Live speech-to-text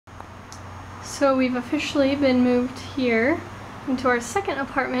So we've officially been moved here into our second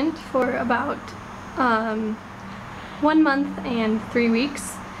apartment for about 1 month and 3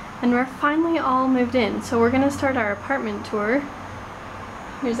 weeks, and we're finally all moved in. So we're gonna start our apartment tour.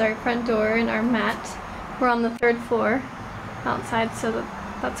 Here's our front door and our mat. We're on the 3rd floor outside, so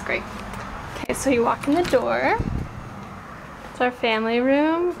that's great. Okay, so you walk in the door. It's our family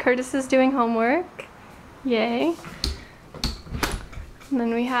room. Curtis is doing homework. Yay. And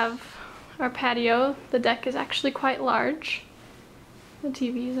then we have our patio. The deck is actually quite large. The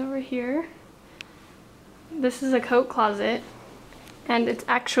TV is over here. This is a coat closet, and it's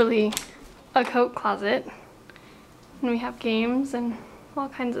actually a coat closet. And we have games and all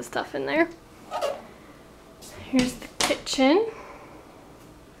kinds of stuff in there. Here's the kitchen,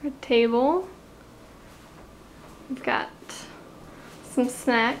 our table. We've got some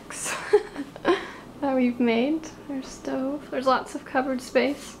snacks that we've made. Our stove. There's lots of cupboard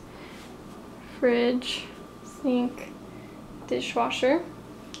space. Fridge, sink, dishwasher.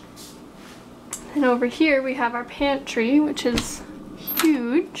 And over here we have our pantry, which is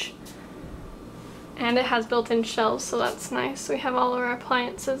huge. And it has built-in shelves, so that's nice. We have all of our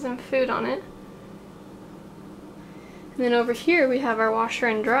appliances and food on it. And then over here we have our washer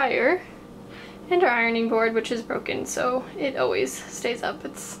and dryer. And our ironing board, which is broken, so it always stays up.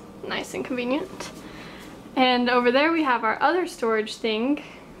 It's nice and convenient. And over there we have our other storage thing,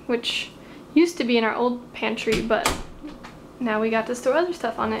 which used to be in our old pantry, but now we got to store other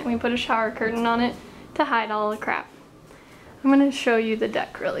stuff on it. We put a shower curtain on it to hide all the crap. I'm gonna show you the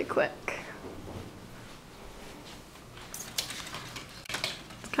deck really quick.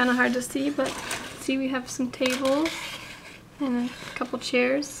 It's kind of hard to see, but see, we have some tables and a couple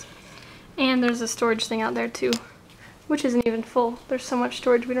chairs. And there's a storage thing out there too, which isn't even full. There's so much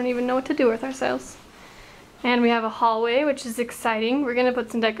storage we don't even know what to do with ourselves. And we have a hallway, which is exciting. We're gonna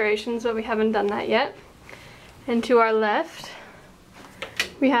put some decorations, but we haven't done that yet. And to our left,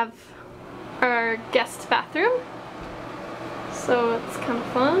 we have our guest bathroom. So it's kind of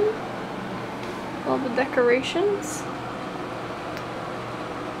fun. All the decorations.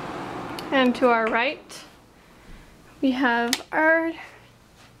 And to our right, we have our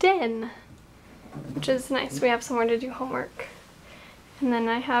den, which is nice. We have somewhere to do homework. And then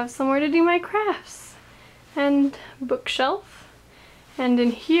I have somewhere to do my crafts. And bookshelf. And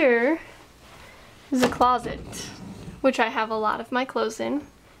in here is a closet, which I have a lot of my clothes in.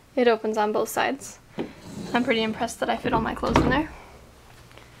 It opens on both sides. I'm pretty impressed that I fit all my clothes in there.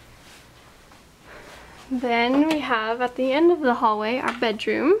 Then we have at the end of the hallway our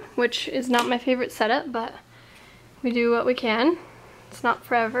bedroom, which is not my favorite setup, but we do what we can. It's not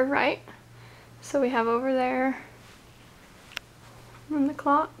forever, right? So we have over there on the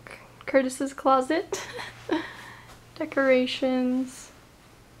clock, Curtis's closet, decorations.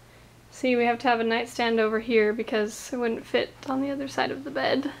 See, we have to have a nightstand over here because it wouldn't fit on the other side of the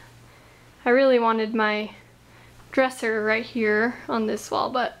bed. I really wanted my dresser right here on this wall,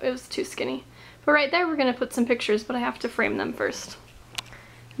 but it was too skinny. But right there we're gonna put some pictures, but I have to frame them first.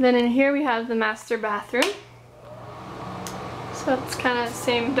 Then in here we have the master bathroom. So it's kind of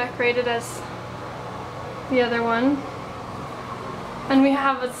same decorated as the other one. And we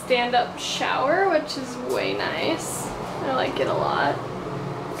have a stand-up shower, which is way nice. I like it a lot.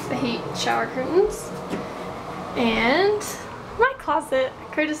 I hate shower curtains. And my closet.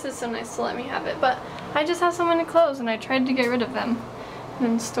 Curtis is so nice to let me have it, but I just have so many clothes and I tried to get rid of them.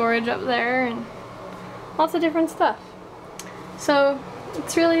 And storage up there and lots of different stuff. So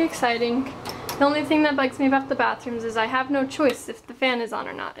it's really exciting. The only thing that bugs me about the bathrooms is I have no choice if the fan is on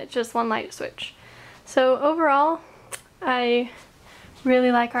or not. It's just one light switch. So overall, I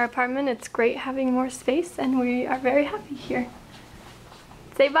really like our apartment. It's great having more space and we are very happy here.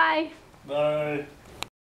 Say bye. Bye.